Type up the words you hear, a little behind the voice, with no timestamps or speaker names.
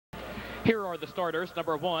Here are the starters.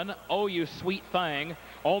 Number 1, Oh You Sweet Thing,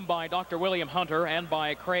 owned by Dr. William Hunter and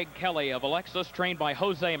by Craig Kelly of Alexis, trained by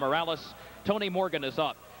Jose Morales. Tony Morgan is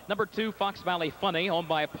up. Number 2, Fox Valley Funny, owned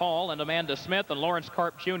by Paul and Amanda Smith and Lawrence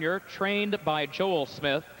Karp Jr., trained by Joel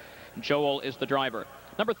Smith. Joel is the driver.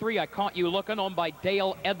 Number 3, I Caught You Looking, owned by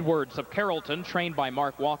Dale Edwards of Carrollton, trained by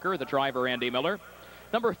Mark Walker, the driver Andy Miller.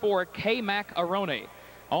 Number 4, K-Macaroni,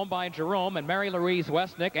 owned by Jerome and Mary Louise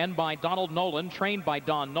Westnick and by Donald Nolan, trained by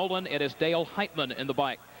Don Nolan. It is Dale Hiteman in the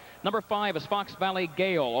bike. Number 5 is Fox Valley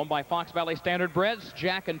Gale, owned by Fox Valley Standard Breds,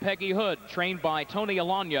 Jack and Peggy Hood, trained by Tony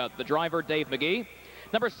Alanya, the driver Dave McGee.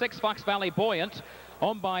 Number 6, Fox Valley Buoyant,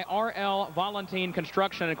 owned by R.L. Valentine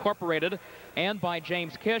Construction Incorporated and by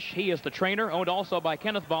James Kish. He is the trainer, owned also by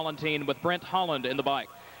Kenneth Valentine with Brent Holland in the bike.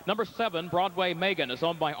 Number 7, Broadway Megan, is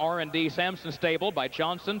owned by R&D Sampson Stable, by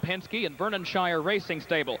Johnson, Penske, and Vernonshire Racing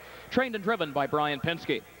Stable, trained and driven by Brian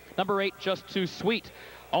Penske. Number 8, Just Too Sweet,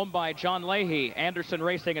 owned by John Leahy, Anderson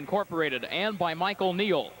Racing Incorporated, and by Michael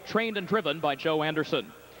Neal, trained and driven by Joe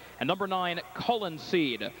Anderson. And number 9, Cullen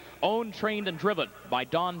Seed, owned, trained, and driven by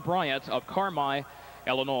Don Bryant of Carmi,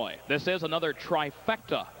 Illinois. This is another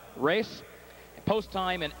trifecta race. Post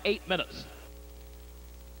time in 8 minutes.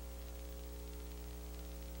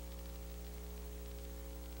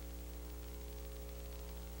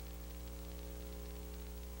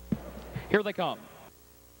 Here they come.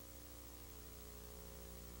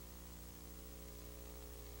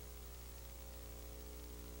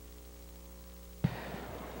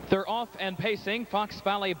 They're off and pacing. Fox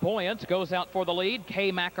Valley Buoyant goes out for the lead.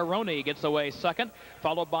 K-Macaroni gets away second,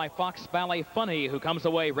 followed by Fox Valley Funny, who comes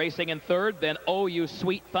away racing in third. Then Oh You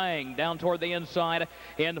Sweet Thing down toward the inside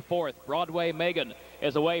in fourth. Broadway Megan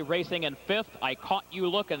is away racing in fifth. I Caught You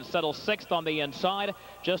Looking settles sixth on the inside,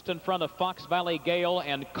 just in front of Fox Valley Gale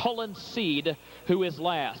and Cullen Seed, who is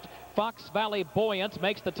last. Fox Valley Buoyant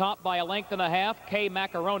makes the top by a length and a half.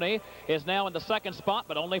 K-Macaroni is now in the second spot,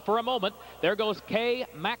 but only for a moment. There goes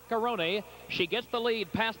K-Macaroni. She gets the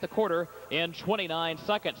lead past the quarter in 29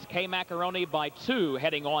 seconds. K-Macaroni by 2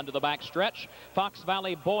 heading on to the back stretch. Fox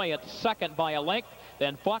Valley Buoyant second by a length.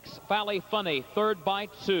 Then Fox Valley Funny third by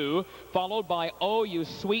 2, followed by Oh You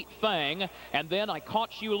Sweet Thing, and then I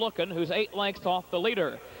Caught You Looking, who's 8 lengths off the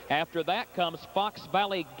leader. After that comes Fox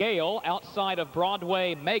Valley Gale outside of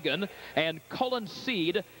Broadway Megan, and Cullen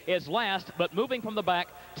Seed is last, but moving from the back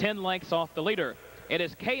 10 lengths off the leader. It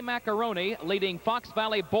is K-Macaroni leading Fox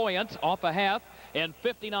Valley Buoyant off a half in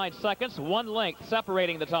 59 seconds, 1 length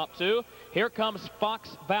separating the top 2. Here comes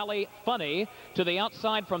Fox Valley Funny to the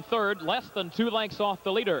outside from third, less than 2 lengths off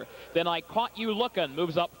the leader. Then I Caught You Looking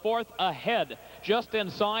moves up fourth ahead, just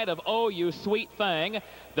inside of Oh You Sweet Thing.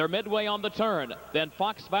 They're midway on the turn. Then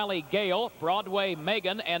Fox Valley Gale, Broadway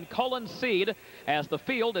Megan, and Cullen Seed as the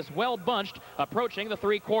field is well bunched approaching the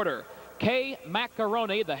 3/4.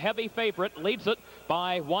 K-Macaroni, the heavy favorite, leads it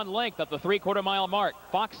by 1 length at the 3/4 mile mark.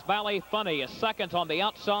 Fox Valley Funny is second on the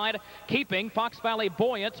outside, keeping Fox Valley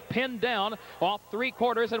Buoyant pinned down off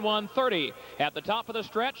 3/4 and 1/30. At the top of the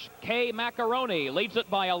stretch, K-Macaroni leads it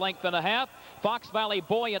by a length and a half. Fox Valley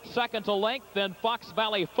Buoyant second to length, then Fox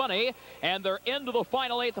Valley Funny, and they're into the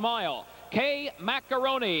final 8th mile.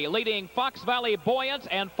 K-Macaroni leading Fox Valley Buoyant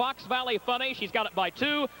and Fox Valley Funny. She's got it by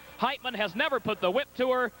 2. Hiteman has never put the whip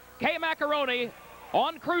to her. K-Macaroni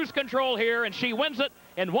on cruise control here, and she wins it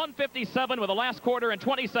in 1:57 with the last quarter and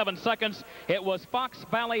 27 seconds. It was Fox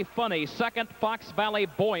Valley Funny second. Fox Valley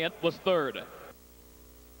Buoyant was third.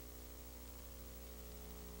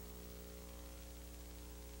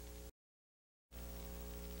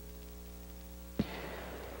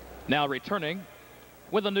 Now returning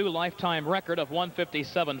with a new lifetime record of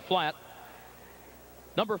 1:57 flat.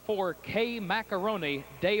 Number 4, K-Macaroni,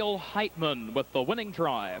 Dale Hiteman with the winning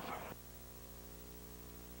drive.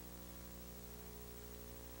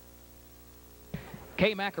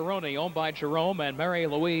 K-Macaroni, owned by Jerome and Mary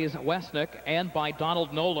Louise Westnick and by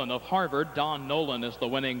Donald Nolan of Harvard. Don Nolan is the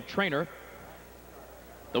winning trainer.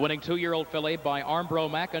 The winning 2-year-old filly by Armbro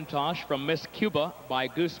McIntosh from Miss Cuba by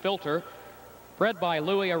Goose Filter. Bred by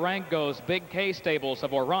Louis Arango's Big K Stables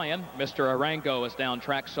of Orion. Mr. Arango is down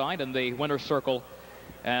trackside in the winner's circle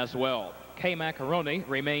as well. K-Macaroni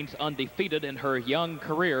remains undefeated in her young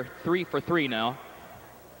career, 3 for 3 now.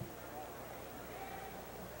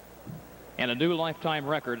 And a new lifetime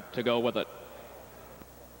record to go with it.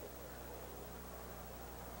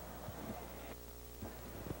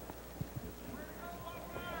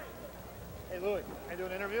 Hey Louis, can I do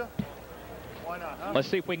an interview? Why not, huh? Let's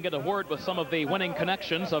see if we can get a word with some of the winning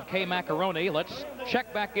connections of K-Macaroni. Let's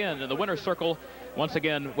check back in the winner's circle once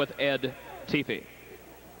again with Ed Teefee.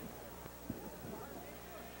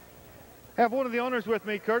 Have one of the owners with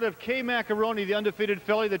me, Kurt, of MACARONI, the undefeated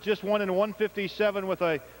filly that just won in 157 with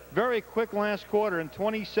a very quick last quarter in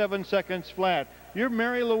 27 seconds flat. You're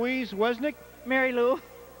Mary Louise Wesnick? Mary Lou.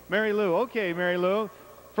 Mary Lou. Okay, Mary Lou.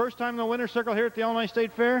 First time in the winner's circle here at the Illinois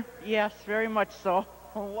State Fair? Yes, very much so.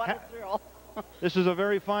 What a thrill. This is a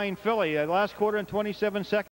very fine filly. Last quarter in 27 seconds.